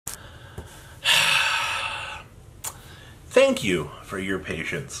Thank you for your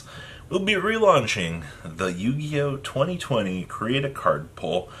patience. We'll be relaunching the Yu-Gi-Oh! 2020 Create a Card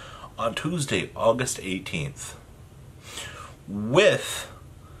poll on Tuesday, August 18th with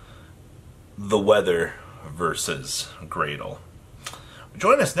the weather versus Gradle.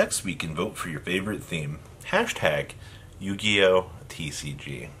 Join us next week and vote for your favorite theme. Hashtag Yu-Gi-Oh!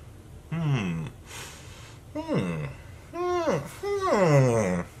 TCG.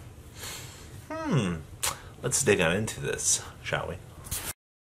 Let's dig on into this, shall we?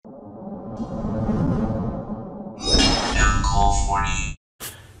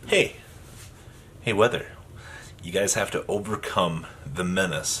 Hey, weather. You guys have to overcome the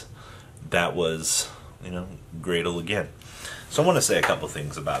menace that was, Gradle again. So I want to say a couple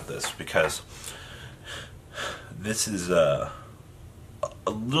things about this because this is a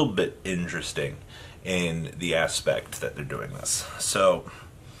little bit interesting in the aspect that they're doing this. So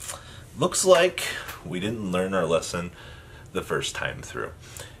looks like we didn't learn our lesson the first time through.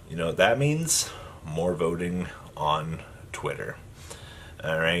 That means more voting on Twitter.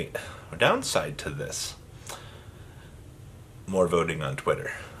 All right. Downside to this, more voting on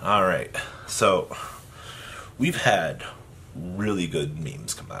Twitter. All right. So we've had really good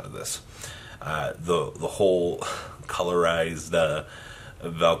memes come out of this. The whole colorized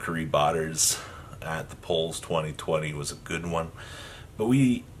Valkyrie botters at the polls 2020 was a good one, but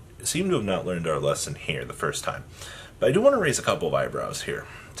we seem to have not learned our lesson here the first time. But I do want to raise a couple of eyebrows here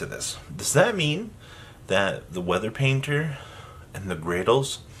to this. Does that mean that the Weather Painter and the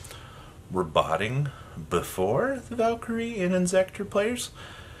Gradles were botting before the Valkyrie and Inzektor players?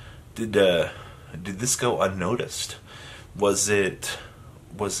 Did this go unnoticed? Was it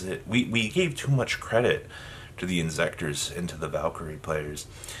we gave too much credit to the Inzektors and to the Valkyrie players?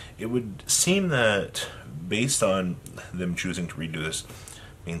 It would seem that based on them choosing to redo this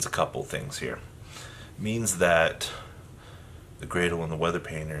means a couple things here. It means that the Gradle and the Weather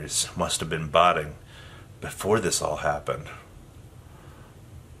Painters must have been botting before this all happened.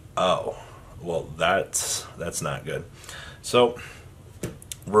 Oh, well, that's not good. So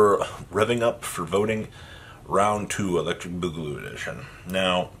we're revving up for voting round 2 Electric Boogaloo Edition.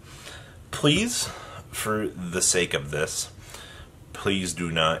 Now, please, for the sake of this, please do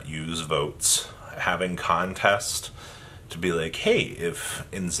not use votes having contest to be like, hey, if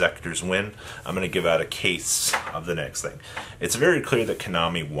Inzektors win, I'm going to give out a case of the next thing. It's very clear that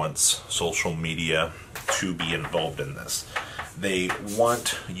Konami wants social media to be involved in this. They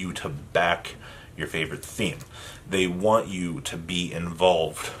want you to back your favorite theme. They want you to be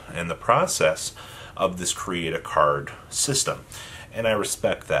involved in the process of this Create a Card system. And I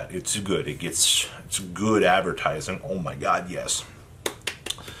respect that. It's good. It's good advertising. Oh my god, yes.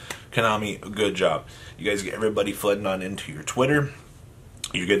 Konami, good job. You guys get everybody flooding on into your Twitter.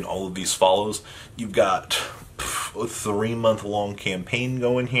 You're getting all of these follows. You've got a 3-month-long campaign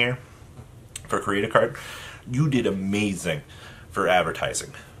going here for Create a Card. You did amazing for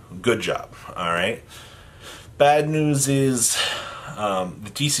advertising. Good job. All right. Bad news is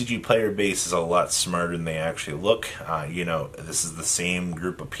the TCG player base is a lot smarter than they actually look. This is the same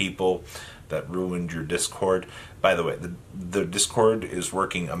group of people that ruined your Discord. By the way, the Discord is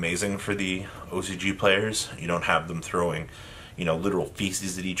working amazing for the OCG players. You don't have them throwing, literal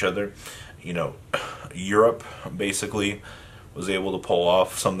feces at each other. Europe basically was able to pull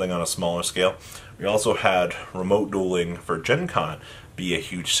off something on a smaller scale. We also had remote dueling for Gen Con be a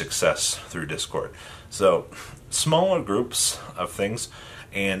huge success through Discord. So smaller groups of things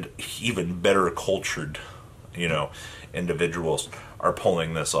and even better cultured, individuals are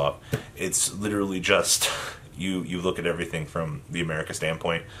pulling this off. It's literally just you look at everything from the America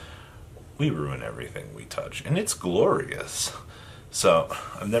standpoint. We ruin everything we touch, and it's glorious. So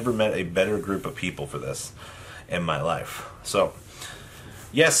I've never met a better group of people for this in my life. So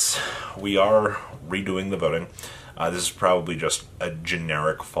yes, we are redoing the voting. This is probably just a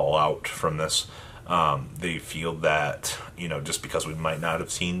generic fallout from this. They feel that, just because we might not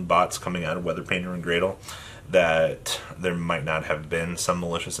have seen bots coming out of Weather Painter and Gradle, that there might not have been some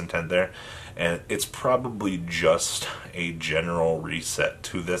malicious intent there. And it's probably just a general reset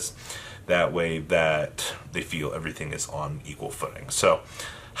to this. That way that they feel everything is on equal footing. So,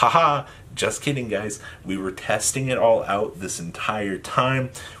 haha, just kidding, guys. We were testing it all out this entire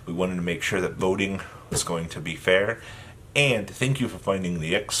time. We wanted to make sure that voting was going to be fair. And thank you for finding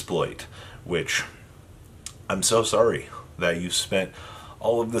the exploit, which I'm so sorry that you spent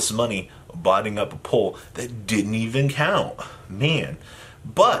all of this money botting up a poll that didn't even count. Man.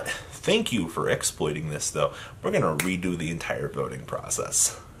 But thank you for exploiting this, though. We're going to redo the entire voting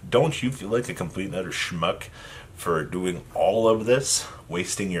process. Don't you feel like a complete and utter schmuck for doing all of this,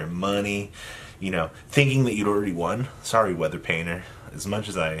 wasting your money, thinking that you'd already won. Sorry, Weather Painter. As much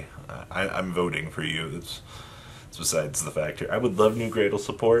as I'm voting for you, it's besides the fact here. I would love new Gradle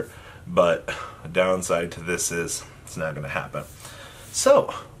support, but a downside to this is it's not going to happen.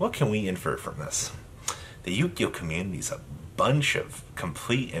 So, what can we infer from this? The Yu-Gi-Oh community is a bunch of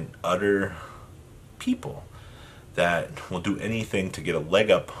complete and utter people that will do anything to get a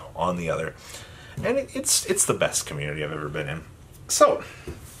leg up on the other. And it's the best community I've ever been in. So,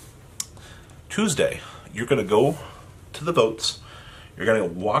 Tuesday, you're going to go to the votes. You're going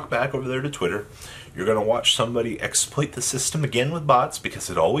to walk back over there to Twitter. You're going to watch somebody exploit the system again with bots, because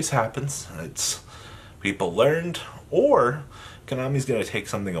it always happens. It's people learned, or Konami's going to take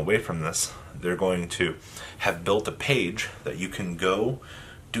something away from this. They're going to have built a page that you can go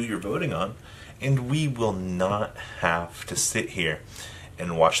do your voting on, and we will not have to sit here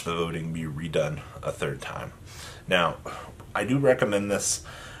and watch the voting be redone a third time. Now, I do recommend this.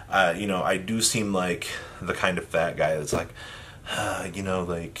 I do seem like the kind of fat guy that's like,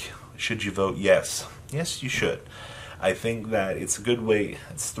 should you vote? Yes. Yes, you should. I think that it's a good way.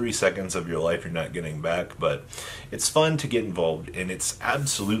 It's 3 seconds of your life you're not getting back, but it's fun to get involved, and it's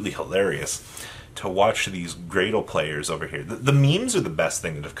absolutely hilarious to watch these Gradle players over here. The memes are the best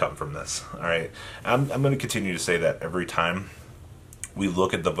thing that have come from this, all right? I'm going to continue to say that every time we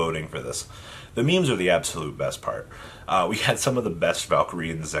look at the voting for this. The memes are the absolute best part. We had some of the best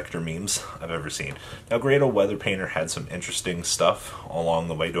Valkyrie and Zector memes I've ever seen. Now, Gradle Weather Painter had some interesting stuff along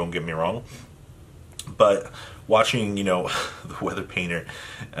the way, don't get me wrong. But watching, the Weather Painter,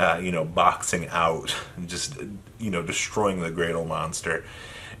 boxing out, and just, destroying the Gradle monster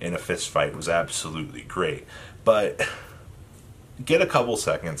in a fist fight was absolutely great. But get a couple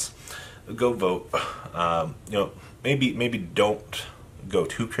seconds, go vote. Maybe don't go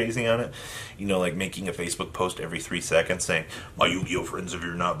too crazy on it. Like making a Facebook post every 3 seconds saying, "My Yu-Gi-Oh friends, if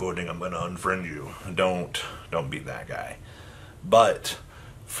you're not voting, I'm gonna unfriend you." Don't be that guy. But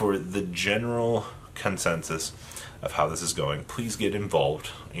for the general consensus of how this is going, please get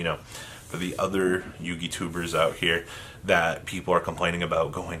involved. For the other Yu-Gi tubers out here that people are complaining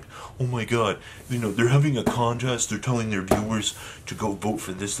about, going, "Oh my god, they're having a contest, they're telling their viewers to go vote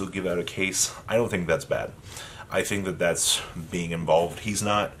for this, they'll give out a case." I don't think that's bad. I think that that's being involved. He's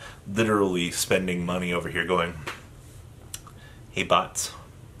not literally spending money over here going, "Hey bots,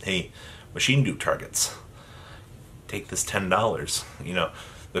 hey machine dupe targets, take this $10.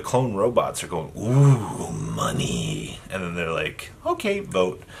 The clone robots are going, "Ooh, money." And then they're like, "Okay,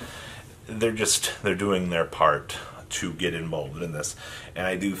 vote." They're doing their part to get involved in this. And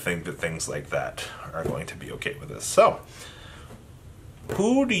I do think that things like that are going to be okay with this. So,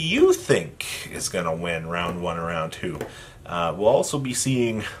 who do you think is going to win round 1 and round 2? We'll also be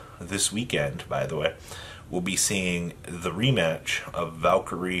seeing this weekend, by the way, we'll be seeing the rematch of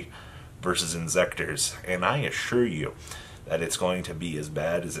Valkyrie versus Inzectors. And I assure you that it's going to be as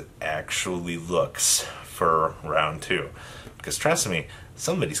bad as it actually looks for round 2. Because trust me,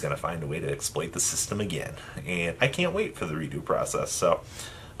 somebody's going to find a way to exploit the system again. And I can't wait for the redo process. So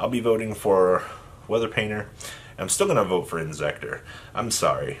I'll be voting for Weather Painter. I'm still going to vote for Inzector. I'm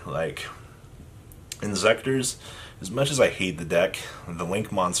sorry. Inzectors, as much as I hate the deck, the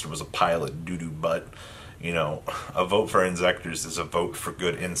Link monster was a pile of doo-doo butt. A vote for Inzectors is a vote for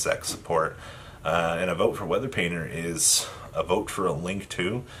good insect support. And a vote for Weather Painter is a vote for a Link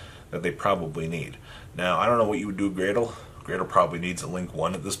 2 that they probably need. Now, I don't know what you would do with Gradle. Gradle probably needs a Link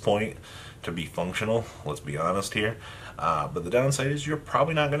 1 at this point to be functional, let's be honest here. But the downside is you're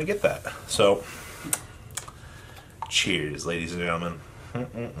probably not going to get that. So, cheers, ladies and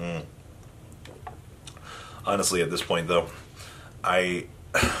gentlemen. Honestly, at this point, though, I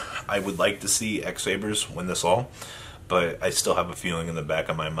would like to see X-Sabers win this all. But I still have a feeling in the back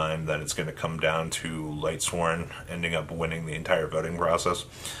of my mind that it's going to come down to Lightsworn ending up winning the entire voting process.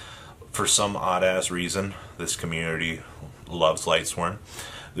 For some odd-ass reason, this community loves Lightsworn.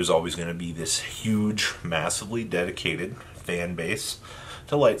 There's always going to be this huge, massively dedicated fan base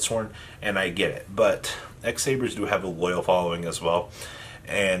to Lightsworn, and I get it. But X-Sabers do have a loyal following as well.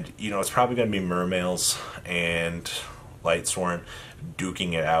 And, it's probably going to be Mermails and Lightsworn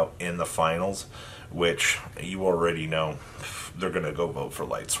duking it out in the finals, which you already know they're going to go vote for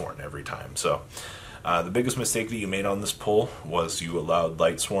Lightsworn every time. So the biggest mistake that you made on this poll was you allowed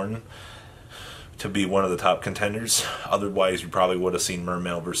Lightsworn to be one of the top contenders. Otherwise, you probably would have seen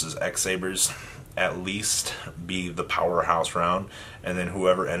Mermail versus X-Sabers at least be the powerhouse round, and then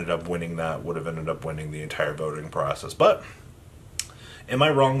whoever ended up winning that would have ended up winning the entire voting process. But am I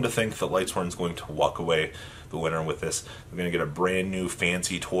wrong to think that Lightsworn's going to walk away the winner with this? They're going to get a brand new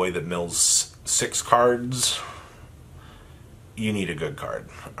fancy toy that mills 6 cards, you need a good card.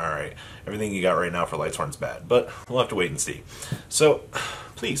 Alright, everything you got right now for Lightsworn's bad, but we'll have to wait and see. So,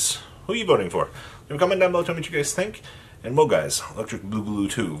 please, who are you voting for? Leave a comment down below, tell me what you guys think. And well guys, Electric Boogaloo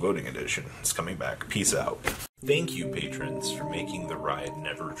 2 Voting Edition is coming back. Peace out. Thank you, patrons, for making the ride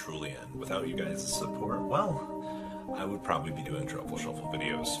never truly end. Without you guys' support, well, I would probably be doing Truffle Shuffle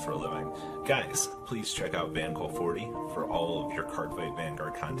videos for a living. Guys, please check out VanCool40 for all of your Cardfight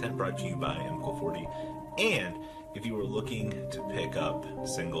Vanguard content brought to you by MCool40. And if you are looking to pick up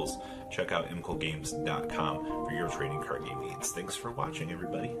singles, check out mcoolgames.com for your trading card game needs. Thanks for watching,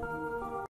 everybody.